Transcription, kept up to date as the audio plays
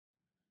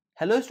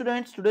Hello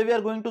students, today we are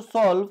going to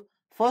solve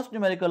first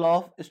numerical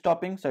of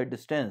stopping sight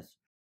distance.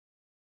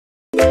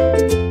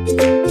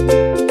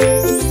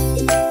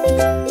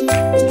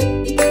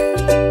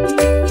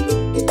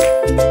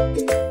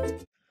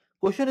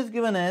 Question is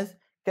given as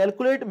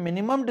calculate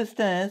minimum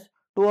distance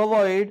to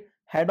avoid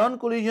head-on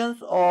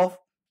collisions of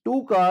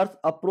two cars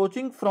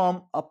approaching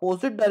from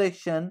opposite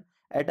direction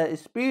at a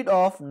speed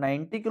of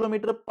 90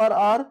 km per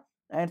hour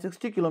and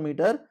 60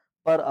 km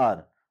per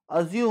hour.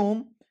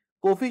 Assume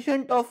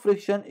coefficient of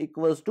friction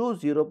equals to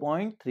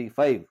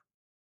 0.35.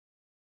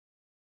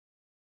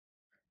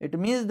 It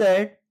means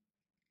that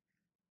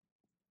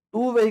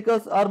two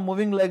vehicles are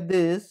moving like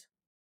this,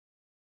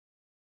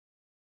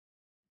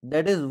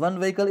 that is one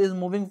vehicle is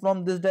moving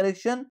from this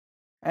direction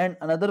and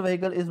another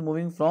vehicle is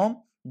moving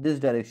from this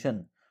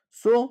direction.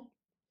 So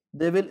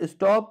they will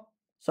stop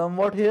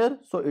somewhat here,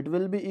 so it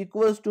will be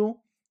equals to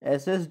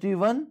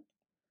SSD1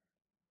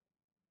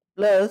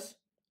 plus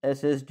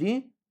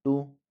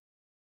SSD2.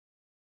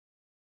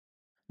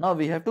 Now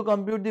we have to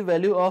compute the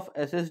value of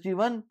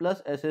SSD1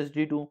 plus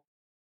SSD2.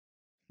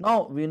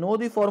 Now we know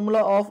the formula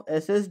of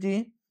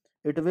SSD.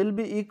 It will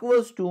be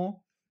equals to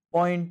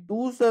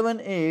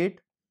 0.278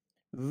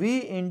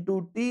 V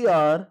into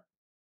TR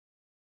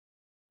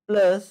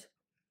plus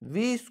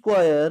V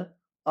square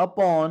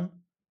upon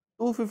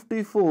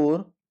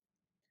 254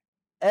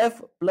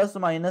 F plus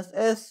minus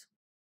S.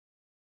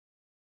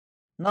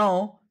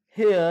 Now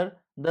here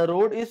the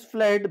road is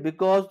flat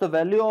because the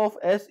value of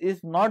S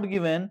is not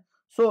given.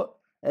 So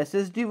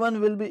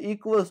SSD1 will be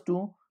equals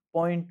to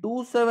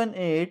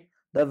 0.278.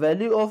 The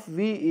value of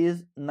V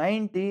is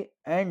 90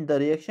 and the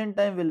reaction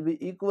time will be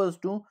equals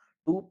to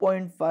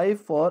 2.5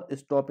 for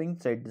stopping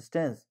sight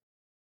distance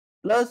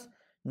plus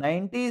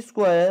 90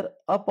 square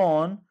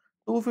upon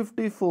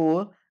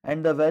 254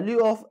 and the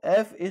value of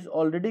F is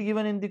already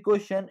given in the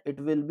question. It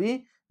will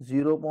be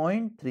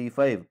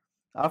 0.35.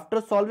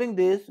 After solving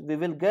this, we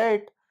will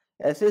get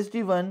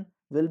SSD1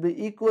 will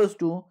be equals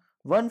to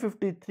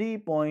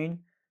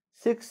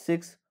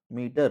 153.66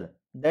 meter.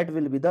 That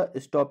will be the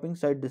stopping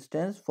sight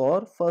distance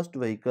for first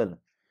vehicle.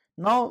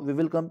 Now we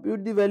will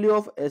compute the value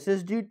of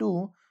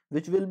SSD2,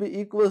 which will be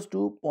equals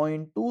to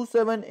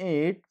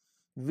 0.278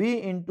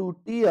 V into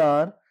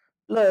TR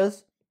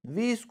plus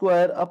V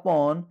square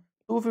upon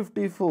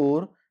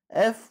 254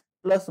 F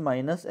plus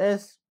minus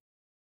S.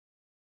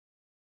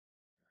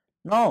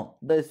 Now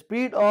the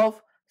speed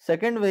of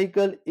second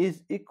vehicle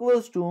is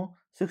equals to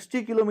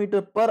 60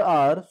 km per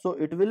hour, so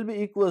it will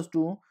be equals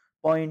to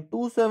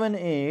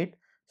 0.278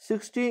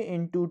 60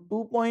 into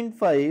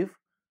 2.5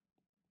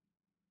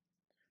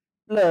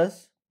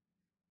 plus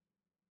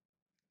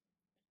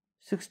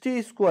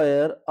 60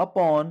 square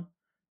upon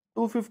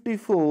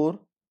 254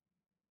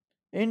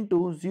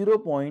 into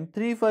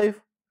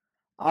 0.35.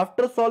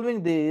 After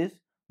solving this,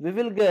 we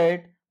will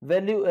get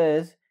value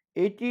as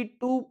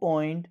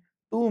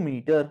 82.2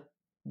 meter.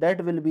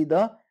 That will be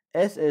the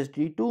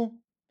SSD2.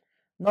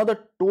 Now the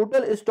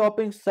total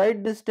stopping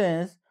sight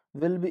distance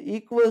will be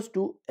equals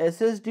to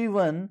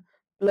SSD1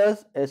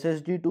 plus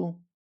SSD2.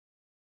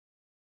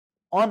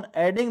 On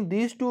adding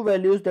these two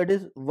values, that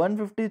is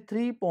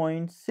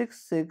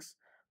 153.66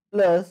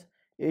 plus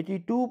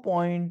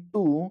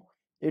 82.2,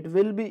 it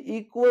will be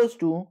equals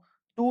to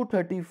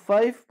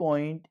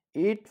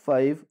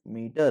 235.85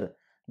 meter.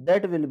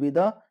 That will be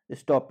the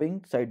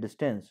stopping sight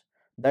distance.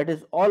 That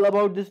is all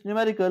about this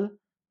numerical.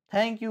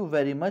 Thank you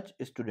very much,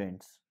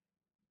 students.